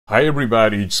Hi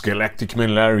everybody, it's Galactic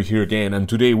Man Larry here again, and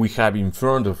today we have in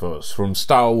front of us from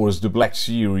Star Wars The Black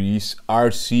Series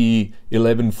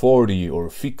RC-1140 or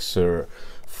Fixer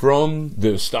from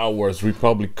the Star Wars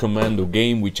Republic Commando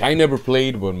game, which I never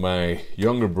played but my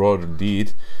younger brother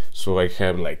did, so I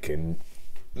have like a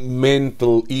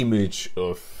mental image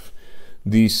of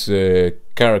these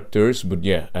characters, but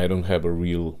yeah, I don't have a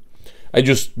real... I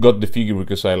just got the figure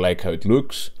because I like how it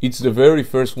looks. It's the very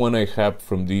first one I have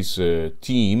from this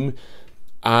team.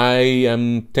 I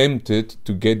am tempted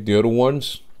to get the other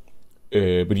ones,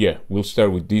 but yeah, we'll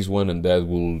start with this one and that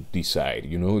will decide,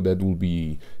 you know, that will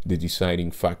be the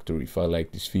deciding factor if I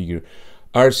like this figure.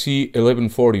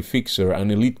 RC-1140 Fixer,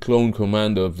 an elite clone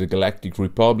commando of the Galactic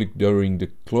Republic during the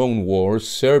Clone Wars,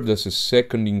 served as a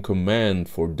second-in-command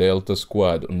for Delta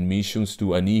Squad on missions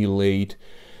to annihilate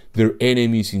their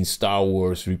enemies in Star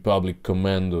Wars Republic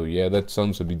Commando. Yeah, that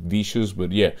sounds a bit vicious,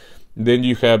 but yeah. Then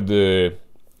you have the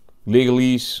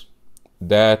legalese,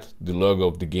 the logo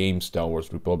of the game, Star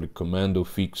Wars Republic Commando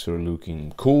Fixer,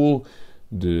 looking cool.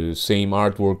 The same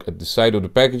artwork at the side of the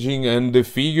packaging, and the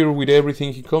figure with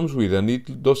everything he comes with, and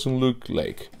it doesn't look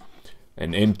like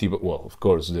an empty, but well, of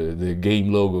course the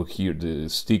game logo here, the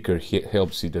sticker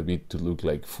helps it a bit to look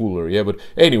like fuller. Yeah, but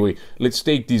anyway, let's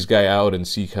take this guy out and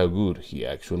see how good he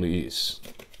actually is.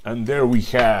 And there we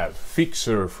have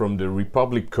Fixer from the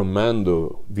Republic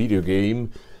Commando video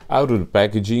game, out of the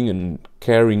packaging and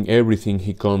carrying everything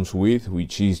he comes with,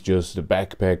 which is just the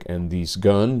backpack and this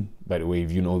gun. By the way,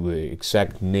 if you know the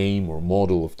exact name or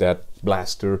model of that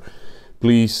blaster,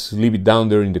 please leave it down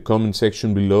there in the comment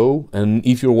section below. And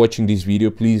if you're watching this video,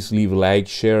 please leave a like,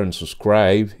 share and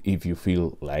subscribe if you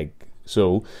feel like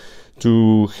so,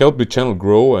 to help the channel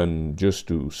grow and just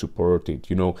to support it,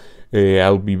 you know.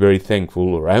 I'll be very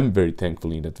thankful, or I'm very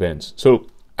thankful in advance. So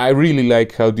I really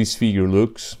like how this figure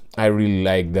looks. I really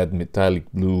like that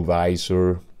metallic blue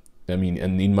visor. I mean,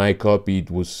 and in my copy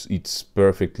it's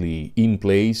perfectly in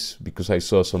place, because I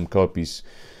saw some copies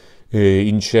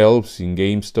in shelves in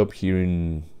GameStop here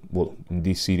in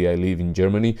this city I live in,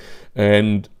 Germany,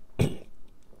 and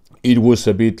it was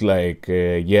a bit like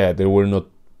yeah, they were not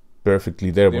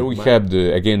perfectly there. There we have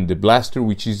again the blaster,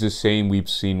 which is the same we've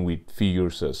seen with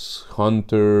figures as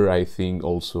Hunter, I think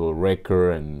also Wrecker,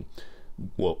 and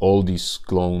well, all these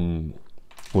clone,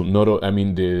 well, not, I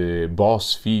mean the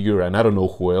boss figure, and I don't know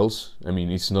who else. I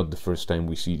mean, it's not the first time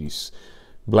we see this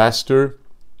blaster.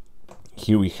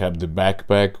 Here we have the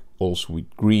backpack, also with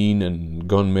green and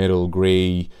gunmetal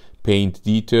gray paint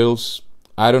details.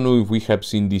 I don't know if we have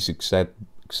seen this exact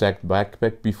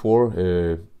backpack before.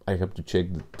 I have to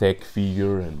check the tech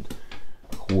figure and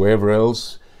whoever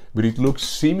else, but it looks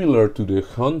similar to the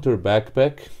Hunter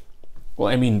backpack. Well,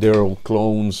 I mean, they're all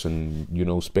clones and, you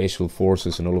know, special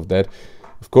forces and all of that.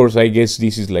 Of course, I guess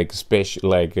this is like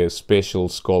a special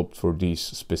sculpt for this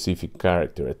specific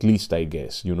character, at least I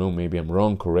guess, you know. Maybe I'm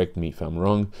wrong, correct me if I'm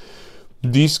wrong.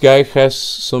 This guy has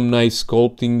some nice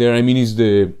sculpting there. I mean,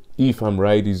 if I'm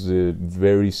right, is the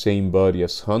very same body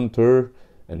as Hunter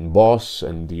and Boss,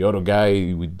 and the other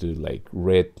guy with the like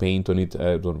red paint on it,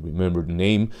 I don't remember the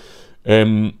name.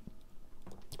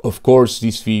 Of course,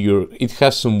 this figure, it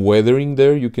has some weathering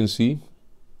there, you can see.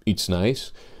 It's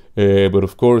nice. But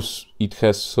of course, it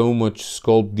has so much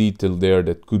sculpt detail there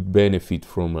that could benefit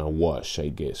from a wash, I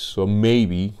guess. So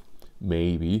maybe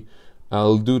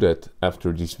I'll do that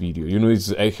after this video. You know,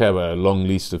 I have a long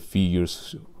list of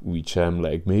figures which I'm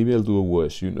like, maybe I'll do a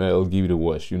wash, you know, I'll give it a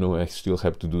wash, you know, I still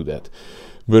have to do that.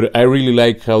 But I really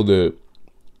like how the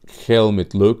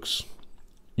helmet looks.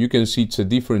 You can see it's a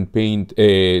different paint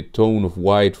tone of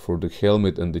white for the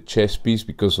helmet and the chest piece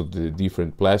because of the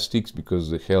different plastics, because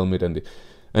the helmet and the,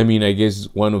 I mean, I guess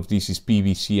one of these is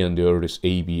PVC and the other is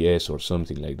ABS or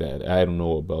something like that. I don't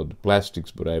know about the plastics,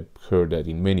 but I've heard that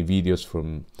in many videos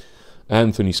from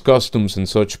Anthony's Customs and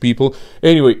such people.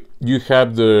 Anyway, you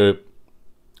have the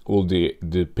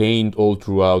paint all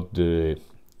throughout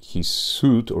his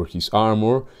suit or his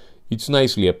armor. It's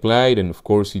nicely applied, and of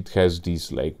course it has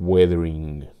this like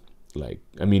weathering, like,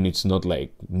 I mean, it's not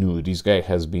like new. This guy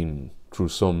has been through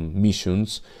some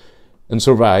missions and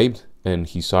survived, and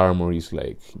his armor is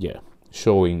like, yeah,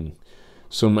 showing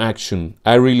some action.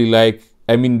 I really like,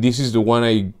 I mean, this is the one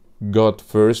I got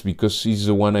first because it's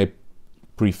the one I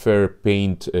prefer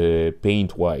paint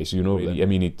wise, you know. I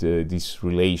mean, this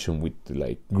relation with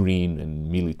like green and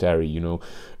military, you know,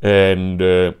 and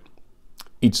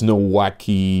it's no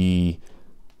wacky.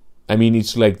 I mean,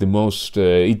 it's like the most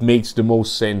it makes the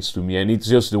most sense to me, and it's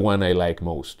just the one I like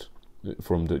most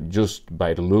from just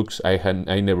by the looks.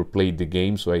 I never played the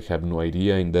game, so I have no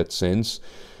idea in that sense,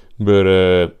 but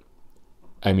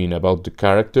I mean, about the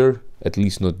character, at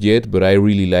least not yet, but I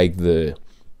really like the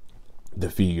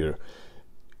figure.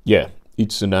 Yeah,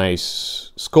 it's a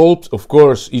nice sculpt. Of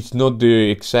course, it's not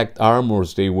the exact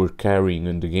armors they were carrying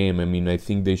in the game. I mean, I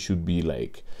think they should be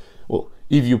like, well,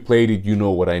 if you played it, you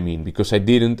know what I mean. Because I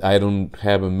didn't, I don't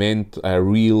have a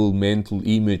real mental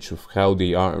image of how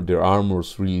their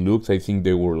armors really looked. I think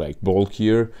they were like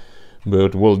bulkier.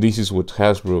 But well, this is what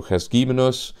Hasbro has given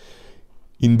us.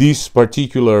 In this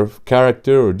particular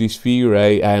character or this figure,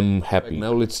 I am happy.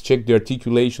 Now let's check the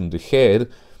articulation, the head.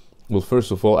 Well,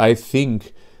 first of all, I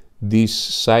think this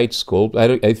side sculpt,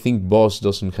 I think Boss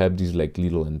doesn't have this like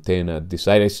little antenna at the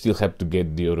side. I still have to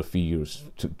get the other figures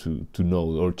to know,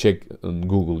 or check on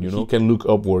Google, you know. He can look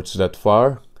upwards that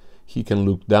far, he can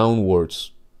look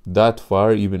downwards that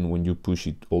far, even when you push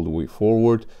it all the way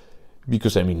forward,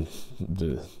 because I mean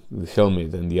the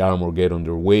helmet and the armor get on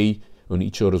their way, on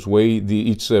each other's way.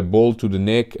 It's a ball to the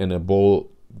neck and a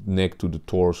ball neck to the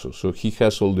torso, so he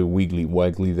has all the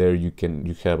wiggly there.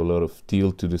 You have a lot of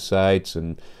tilt to the sides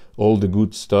and all the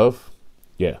good stuff.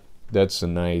 Yeah, that's a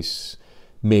nice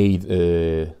made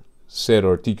set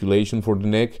articulation for the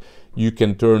neck. You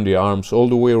can turn the arms all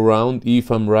the way around.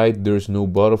 If I'm right, there's no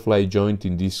butterfly joint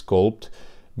in this sculpt,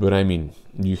 but I mean,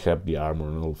 you have the armor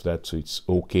and all of that, so it's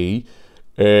okay.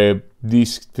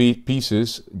 These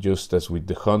pieces, just as with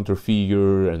the Hunter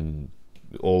figure and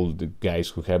all the guys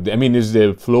who have I mean, it's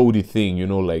the floaty thing, you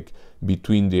know, like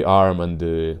between the arm and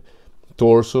the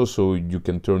torso, so you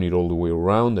can turn it all the way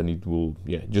around and it will,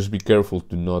 yeah, just be careful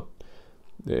to not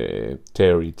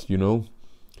tear it, you know.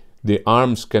 The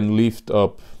arms can lift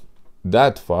up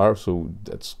that far, so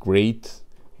that's great.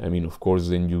 I mean, of course,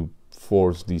 then you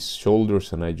force these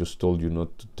shoulders, and I just told you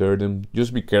not to tear them.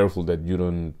 Just be careful that you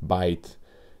don't bite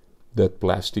that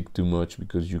plastic too much,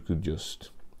 because you could just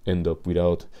end up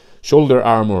without shoulder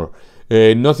armor.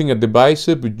 Nothing at the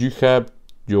bicep, but you have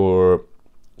your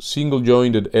single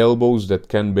jointed elbows that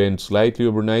can bend slightly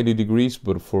over 90 degrees,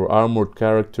 but for armored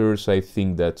characters I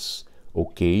think that's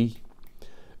okay.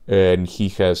 And he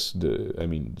has the, I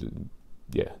mean,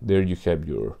 yeah, there you have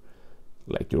your,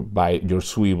 like your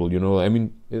swivel, you know. I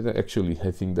mean, actually I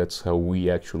think that's how we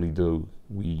actually do,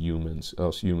 we humans,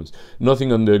 us humans.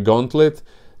 Nothing on the gauntlet.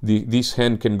 This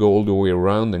hand can go all the way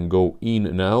around and go in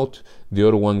and out. The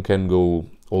other one can go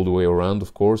all the way around,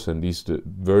 of course, and this is the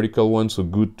vertical one, so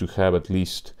good to have at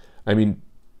least. I mean,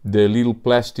 the little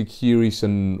plastic here is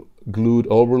an glued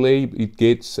overlay. It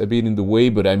gets a bit in the way,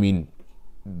 but I mean,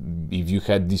 if you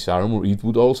had this armor, it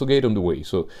would also get on the way.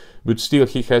 So, but still,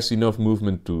 he has enough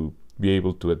movement to be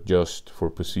able to adjust for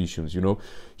positions, you know.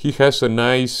 He has a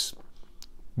nice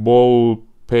ball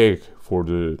peg for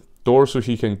the torso.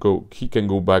 He can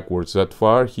go backwards that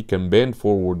far, he can bend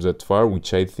forwards that far,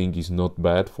 which I think is not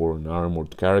bad for an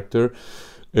armored character.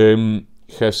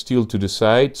 Has steel to the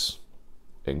sides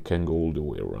and can go all the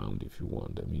way around if you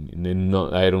want. I mean, and then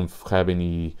I don't have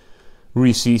any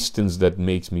resistance that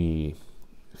makes me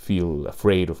feel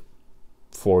afraid of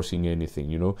forcing anything,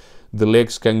 you know. The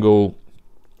legs can do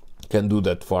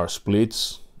that far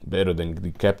splits, better than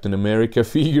the Captain America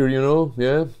figure, you know.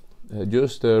 Yeah,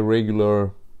 just a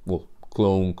regular, well,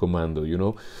 clone Commando, you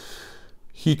know.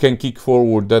 He can kick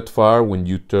forward that far when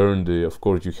you turn the, of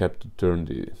course you have to turn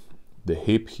the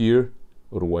hip here,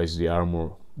 otherwise the armor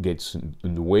gets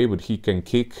in the way, but he can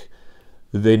kick.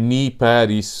 The knee pad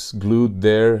is glued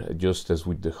there, just as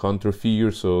with the Hunter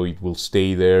figure, so it will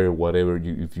stay there, whatever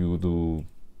if you do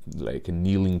like a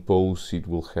kneeling pose, it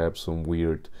will have some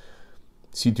weird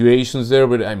situations there,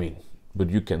 but I mean, but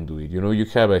you can do it, you know. You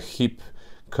have a hip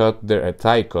cut there, a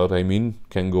thigh cut, I mean,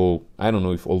 can go, I don't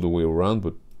know if all the way around,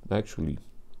 but actually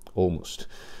almost.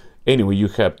 Anyway, you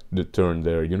have the turn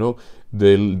there, you know.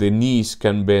 The knees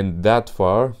can bend that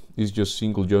far. It's just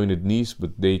single jointed knees,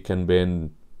 but they can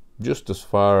bend just as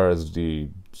far as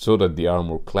so that the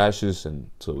armor clashes, and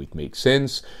so it makes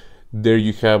sense. There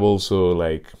you have also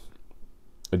like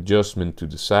adjustment to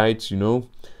the sides, you know.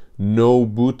 No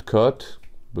boot cut,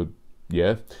 but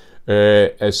yeah.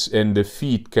 And the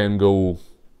feet can go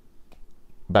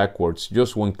backwards,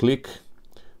 just one click,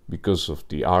 because of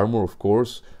the armor, of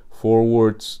course.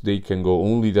 Forwards they can go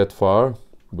only that far,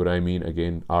 but I mean,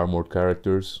 again, armored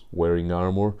characters wearing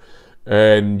armor.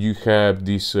 And you have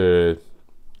this a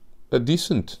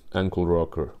decent ankle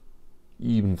rocker,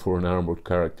 even for an armored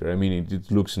character. I mean,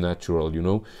 it looks natural, you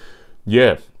know.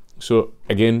 Yeah, so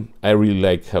again, I really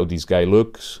like how this guy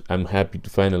looks. I'm happy to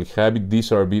finally have it.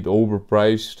 These are a bit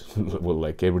overpriced. Well,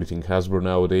 like everything Hasbro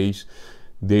nowadays.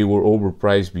 They were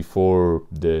overpriced before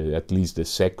at least the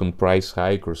second price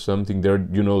hike or something. They're,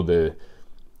 you know, the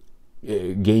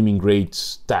gaming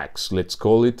grades tax, let's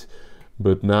call it.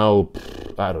 but now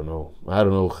I don't know. I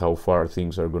don't know how far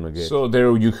things are gonna get. So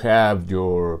there you have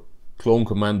your Clone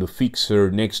Commando fixer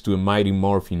next to a Mighty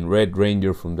Morphin Red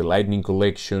Ranger from the Lightning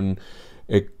Collection,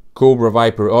 a Cobra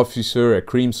Viper Officer, a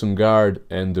Crimson Guard,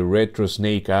 and the Retro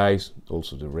Snake Eyes,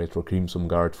 also the Retro Crimson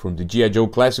Guard from the G.I. Joe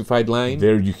Classified line.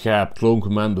 There you have Clone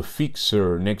Commando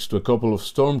fixer next to a couple of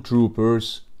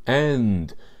Stormtroopers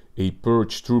and a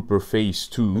Purge Trooper Phase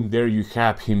 2. And there you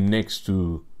have him next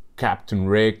to Captain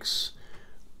Rex,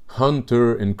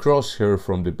 Hunter, and Crosshair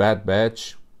from the Bad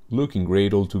Batch, looking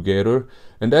great all together.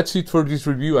 And that's it for this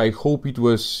review. I hope it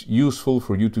was useful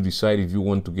for you to decide if you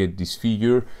want to get this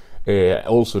figure.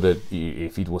 Also that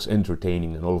if it was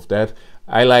entertaining and all of that.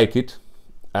 I like it.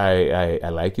 I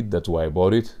like it, that's why I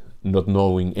bought it. Not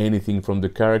knowing anything from the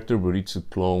character, but it's a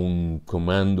clone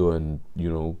commando, and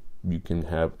you know, you can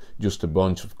have just a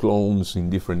bunch of clones in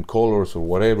different colors or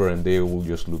whatever, and they will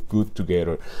just look good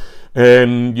together.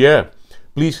 And yeah,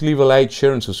 please leave a like,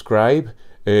 share, and subscribe.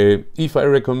 If I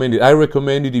recommend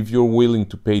it if you're willing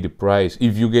to pay the price.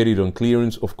 If you get it on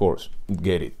clearance, of course,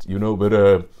 get it, you know.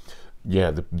 But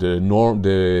yeah,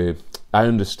 I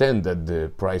understand that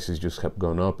the prices just have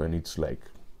gone up, and it's like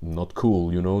not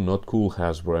cool, you know, not cool,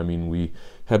 Hasbro. I mean, we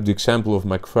have the example of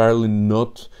McFarlane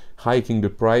not hiking the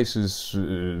prices,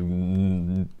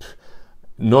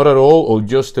 not at all, or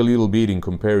just a little bit in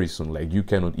comparison. Like, you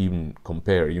cannot even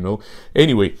compare, you know.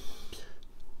 Anyway,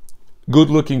 good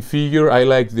looking figure. I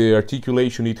like the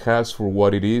articulation it has for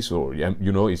what it is, or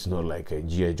you know, it's not like a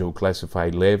G.I. Joe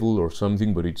Classified level or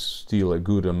something, but it's still a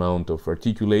good amount of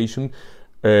articulation.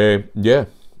 Yeah,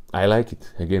 I like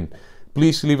it. Again,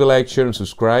 please leave a like, share, and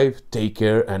subscribe. Take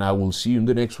care, and I will see you in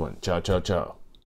the next one. Ciao, ciao, ciao.